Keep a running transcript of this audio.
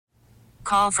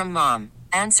Call from mom.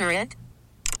 Answer it.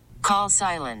 Call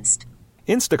silenced.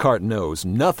 Instacart knows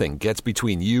nothing gets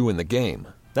between you and the game.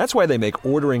 That's why they make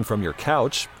ordering from your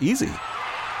couch easy.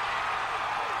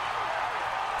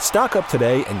 Stock up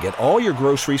today and get all your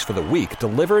groceries for the week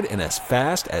delivered in as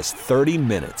fast as 30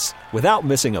 minutes without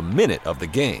missing a minute of the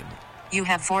game. You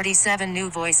have 47 new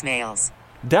voicemails.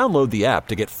 Download the app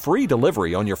to get free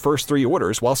delivery on your first 3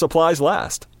 orders while supplies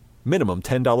last. Minimum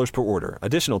 $10 per order.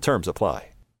 Additional terms apply.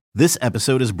 This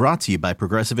episode is brought to you by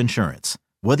Progressive Insurance.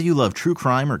 Whether you love true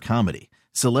crime or comedy,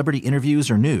 celebrity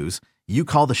interviews or news, you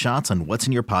call the shots on what's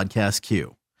in your podcast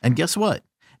queue. And guess what?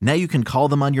 Now you can call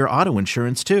them on your auto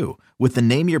insurance too with the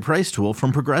Name Your Price tool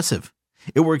from Progressive.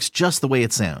 It works just the way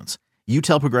it sounds. You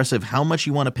tell Progressive how much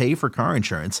you want to pay for car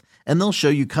insurance, and they'll show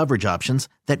you coverage options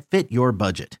that fit your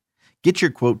budget. Get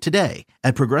your quote today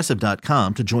at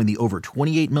Progressive.com to join the over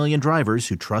 28 million drivers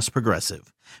who trust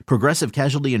Progressive. Progressive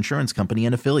Casualty Insurance Company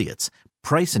and Affiliates.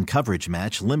 Price and coverage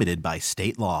match limited by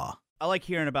state law. I like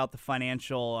hearing about the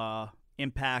financial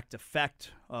impact,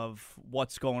 effect of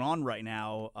what's going on right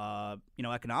now,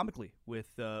 economically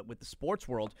with the sports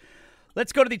world.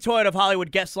 Let's go to the Toyota of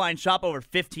Hollywood guest line. Shop over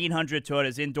 1,500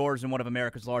 Toyotas indoors in one of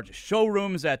America's largest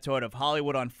showrooms at Toyota of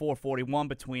Hollywood on 441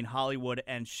 between Hollywood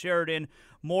and Sheridan.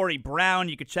 Maury Brown,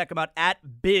 you can check him out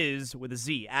at Biz with a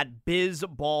Z, at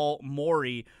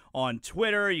BizBallMaury on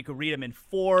Twitter. You can read him in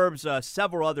Forbes,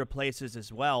 several other places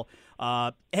as well.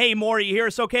 Hey, Maury, you hear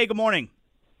us okay? Good morning.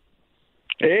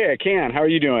 Hey, I can. How are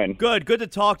you doing? Good to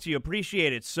talk to you.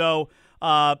 Appreciate it. So,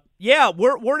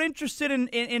 we're interested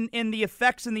in the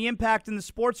effects and the impact in the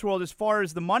sports world as far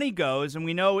as the money goes, and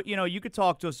we know, you could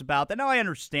talk to us about that. Now, we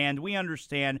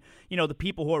understand, the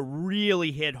people who are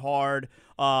really hit hard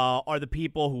are the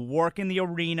people who work in the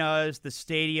arenas, the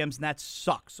stadiums, and that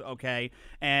sucks, okay?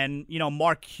 And,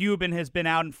 Mark Cuban has been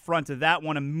out in front of that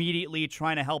one immediately,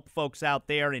 trying to help folks out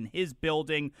there in his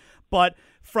building. But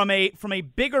from a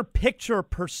bigger picture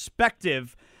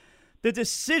perspective, the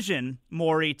decision,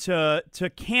 Maury, to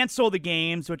cancel the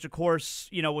games, which of course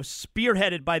was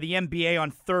spearheaded by the NBA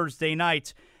on Thursday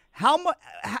night, how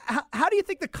do you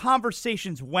think the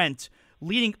conversations went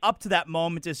leading up to that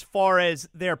moment as far as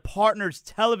their partners'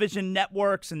 television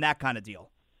networks and that kind of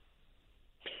deal?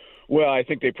 Well, I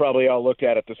think they probably all looked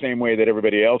at it the same way that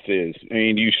everybody else is. I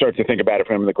mean, you start to think about it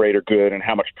from the greater good and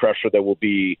how much pressure there will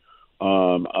be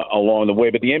along the way.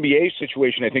 But the NBA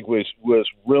situation, I think, was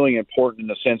really important in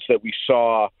the sense that we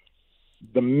saw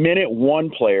the minute one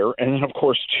player, and then, of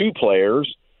course, 2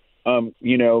 players,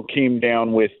 came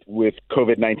down with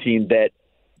COVID-19,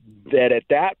 that at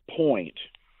that point,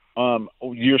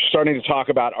 you're starting to talk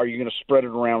about, are you going to spread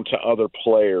it around to other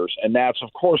players? And that's,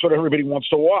 of course, what everybody wants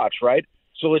to watch, right?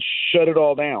 So let's shut it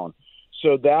all down.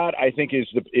 So that, I think, is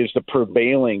the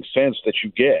prevailing sense that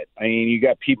you get. I mean, you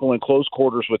got people in close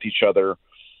quarters with each other.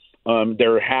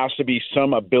 There has to be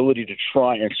some ability to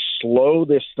try and slow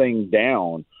this thing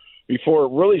down before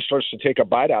it really starts to take a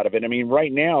bite out of it. I mean,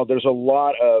 right now there's a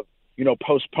lot of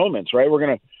postponements, right?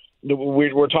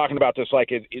 We're talking about this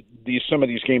like some of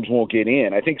these games won't get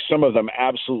in. I think some of them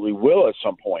absolutely will at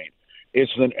some point.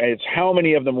 It's how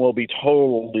many of them will be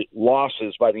total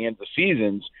losses by the end of the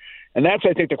seasons. And that's,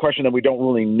 I think, the question that we don't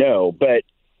really know. But,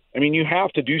 I mean, you have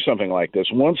to do something like this.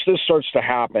 Once this starts to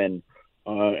happen,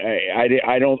 I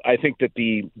think that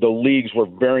the leagues were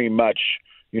very much,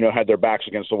 had their backs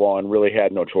against the wall and really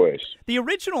had no choice. The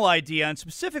original idea, and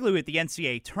specifically with the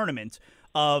NCAA tournament,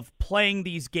 of playing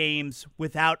these games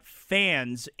without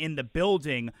fans in the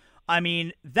building, I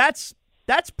mean, that's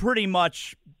pretty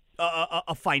much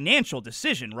a financial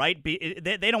decision, right?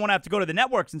 They don't want to have to go to the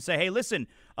networks and say, hey, listen,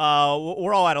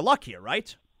 we're all out of luck here,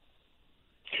 right?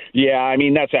 Yeah, I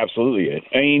mean, that's absolutely it.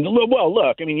 I mean, well,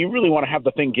 look, I mean, you really want to have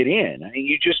the thing get in. I mean,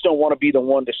 you just don't want to be the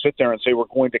one to sit there and say we're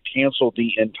going to cancel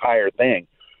the entire thing.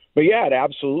 But, yeah, it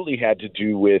absolutely had to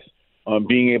do with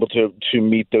being able to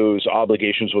meet those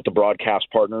obligations with the broadcast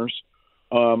partners.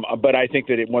 But I think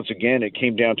that once again, it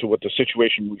came down to what the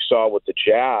situation we saw with the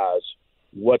Jazz,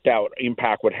 what that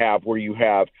impact would have, where you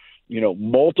have,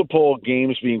 multiple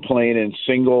games being played in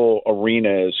single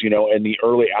arenas, in the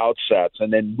early outsets,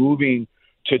 and then moving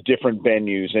to different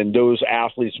venues and those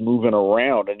athletes moving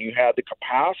around. And you had the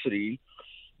capacity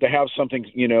to have something,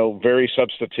 very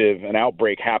substantive, an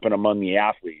outbreak happen among the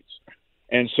athletes.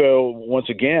 And so once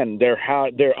again,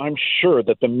 I'm sure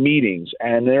that the meetings,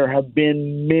 and there have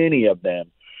been many of them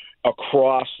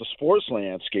across the sports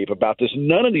landscape about this,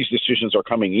 none of these decisions are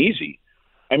coming easy.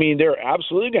 I mean, they're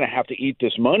absolutely going to have to eat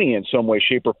this money in some way,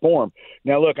 shape, or form.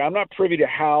 Now, look, I'm not privy to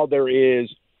how there is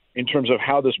in terms of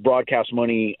how this broadcast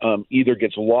money either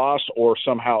gets lost or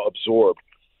somehow absorbed.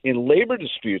 in labor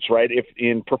disputes, right, if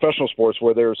in professional sports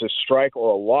where there's a strike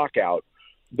or a lockout,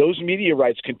 those media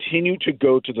rights continue to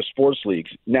go to the sports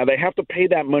leagues. Now, they have to pay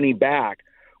that money back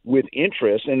with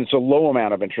interest, and it's a low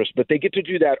amount of interest, but they get to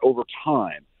do that over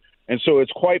time. And so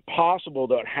it's quite possible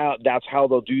that's how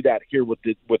they'll do that here with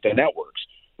the networks.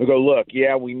 They'll go, look,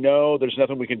 yeah, we know there's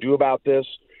nothing we can do about this.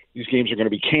 These games are going to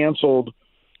be canceled.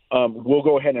 We'll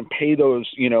go ahead and pay those,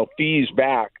 fees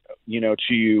back,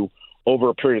 to you over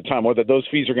a period of time. Whether those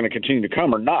fees are going to continue to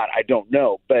come or not, I don't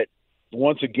know. But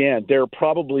once again, there are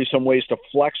probably some ways to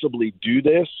flexibly do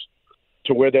this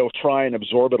to where they'll try and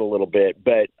absorb it a little bit.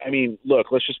 But, I mean,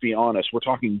 look, let's just be honest. We're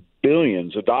talking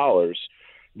billions of dollars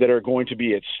that are going to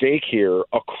be at stake here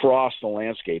across the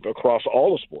landscape, across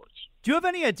all the sports. Do you have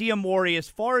any idea, Maury, as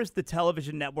far as the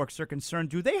television networks are concerned,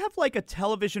 do they have like a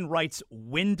television rights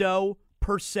window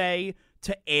per se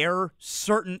to air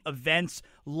certain events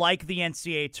like the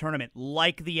NCAA tournament,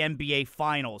 like the NBA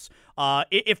finals?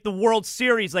 If the World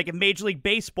Series, like if Major League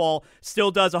Baseball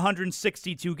still does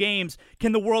 162 games,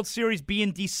 can the World Series be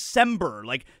in December?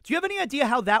 Like, do you have any idea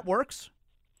how that works?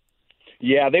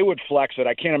 Yeah, they would flex it.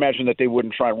 I can't imagine that they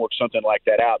wouldn't try and work something like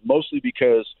that out, mostly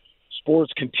because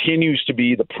sports continues to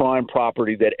be the prime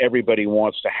property that everybody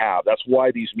wants to have. That's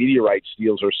why these media rights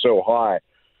deals are so high.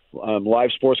 Live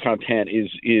sports content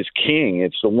is king.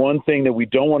 It's the one thing that we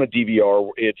don't want to DVR.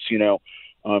 It's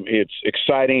it's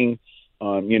exciting.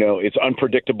 It's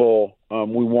unpredictable.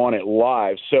 We want it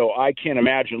live. So I can't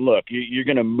imagine. Look, you're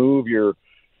going to move your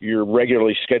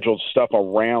regularly scheduled stuff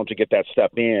around to get that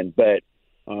stuff in. But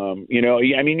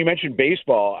you mentioned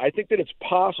baseball. I think that it's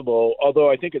possible,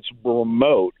 although I think it's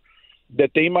remote,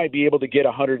 that they might be able to get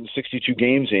 162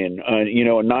 games in.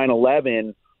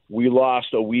 9/11, we lost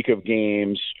a week of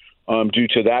games due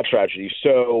to that tragedy.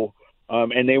 So,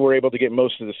 and they were able to get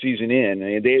most of the season in.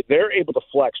 And they're able to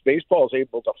flex. Baseball is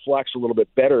able to flex a little bit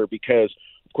better because,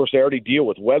 of course, they already deal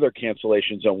with weather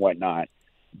cancellations and whatnot.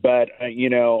 But,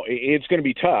 it's going to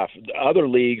be tough. Other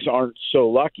leagues aren't so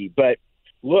lucky. But,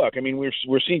 look, I mean,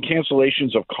 we're seeing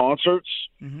cancellations of concerts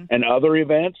and other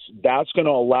events. That's going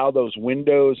to allow those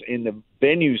windows in the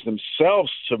venues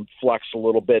themselves to flex a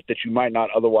little bit that you might not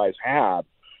otherwise have.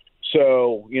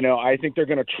 So, I think they're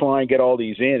going to try and get all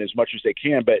these in as much as they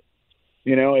can. But,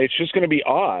 it's just going to be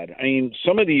odd. I mean,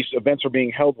 some of these events are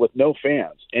being held with no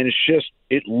fans, and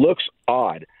it looks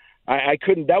odd. I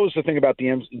couldn't – that was the thing about the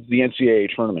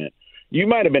NCAA tournament. You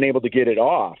might have been able to get it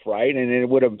off, right? And it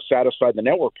would have satisfied the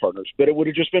network partners, but it would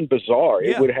have just been bizarre.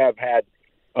 Yeah. It would have had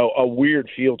a weird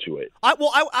feel to it.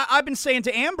 I've been saying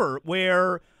to Amber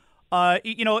where,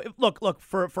 look,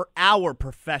 for our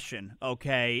profession,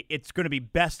 okay, it's going to be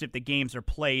best if the games are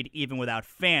played even without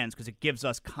fans because it gives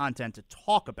us content to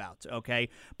talk about, okay?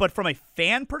 But from a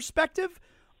fan perspective,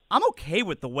 I'm okay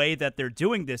with the way that they're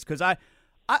doing this because I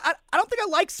don't think I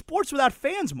like sports without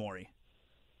fans, Maury.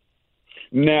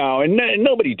 No, and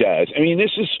nobody does. I mean,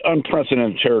 this is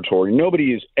unprecedented territory.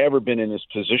 Nobody has ever been in this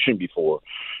position before,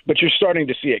 but you're starting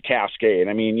to see it cascade.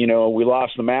 I mean, we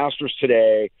lost the Masters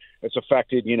today. It's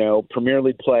affected, Premier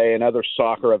League play and other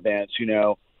soccer events.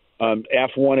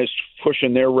 F1 is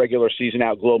pushing their regular season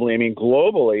out globally. I mean,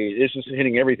 globally, this is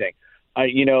hitting everything.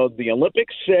 The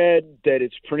Olympics said that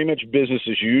it's pretty much business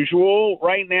as usual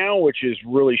right now, which is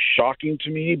really shocking to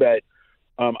me, but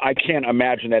I can't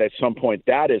imagine that at some point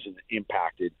that isn't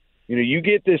impacted. You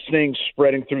get this thing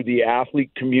spreading through the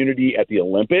athlete community at the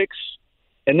Olympics,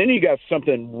 and then you got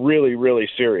something really, really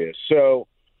serious. So,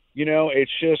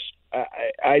 it's just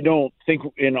I don't think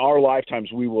in our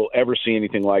lifetimes we will ever see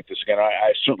anything like this again.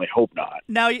 I certainly hope not.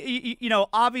 Now,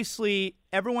 obviously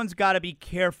everyone's got to be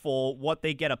careful what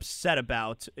they get upset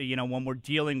about, when we're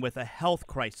dealing with a health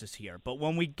crisis here. But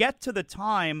when we get to the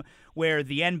time where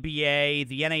the NBA,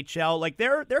 the NHL, like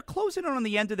they're closing in on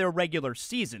the end of their regular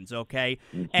seasons, okay?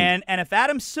 Mm-hmm. And if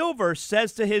Adam Silver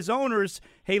says to his owners,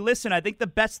 hey, listen, I think the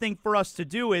best thing for us to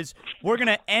do is we're going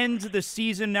to end the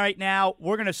season right now.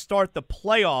 We're going to start the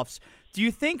playoffs. Do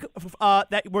you think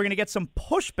that we're going to get some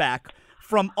pushback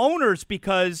from owners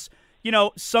because –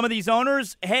 some of these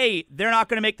owners, hey, they're not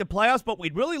going to make the playoffs, but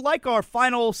we'd really like our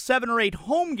final 7 or 8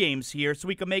 home games here so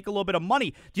we can make a little bit of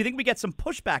money. Do you think we get some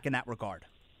pushback in that regard?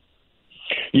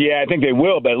 Yeah, I think they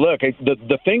will. But look,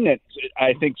 the thing that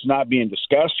I think is not being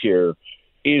discussed here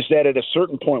is that at a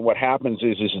certain point what happens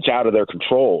is it's out of their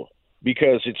control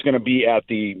because it's going to be at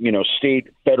the state,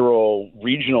 federal,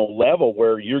 regional level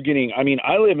where you're getting – I mean,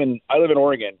 I live in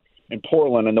Oregon. In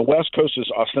Portland, and the West Coast is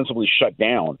ostensibly shut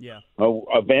down. Yeah.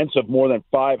 Events of more than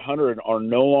 500 are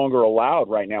no longer allowed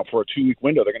right now for a 2-week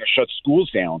window. They're going to shut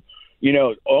schools down.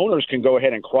 Owners can go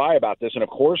ahead and cry about this, and of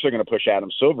course they're going to push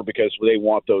Adam Silver because they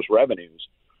want those revenues.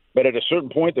 But at a certain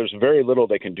point, there's very little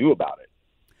they can do about it.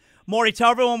 Maury,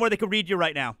 tell everyone where they can read you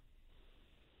right now.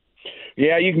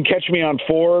 Yeah, you can catch me on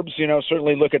Forbes.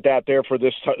 Certainly look at that there for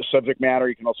this subject matter.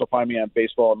 You can also find me on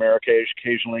Baseball America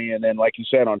occasionally. And then, like you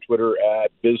said, on Twitter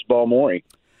at BizballMaury.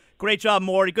 Great job,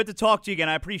 Maury. Good to talk to you again.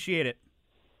 I appreciate it.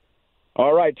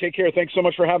 All right. Take care. Thanks so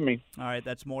much for having me. All right.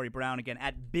 That's Maury Brown again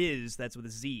at Biz. That's with a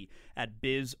Z at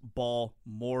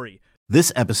BizballMaury.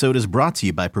 This episode is brought to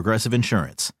you by Progressive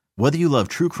Insurance. Whether you love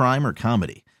true crime or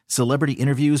comedy, celebrity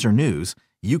interviews or news,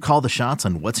 you call the shots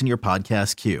on what's in your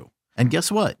podcast queue. And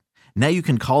guess what? Now you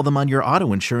can call them on your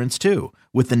auto insurance too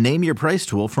with the Name Your Price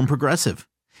tool from Progressive.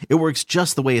 It works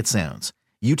just the way it sounds.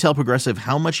 You tell Progressive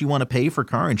how much you want to pay for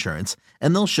car insurance,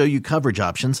 and they'll show you coverage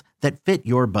options that fit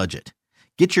your budget.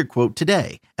 Get your quote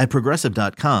today at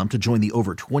Progressive.com to join the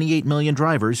over 28 million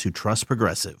drivers who trust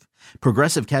Progressive.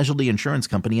 Progressive Casualty Insurance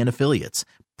Company and Affiliates.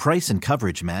 Price and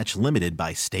coverage match limited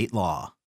by state law.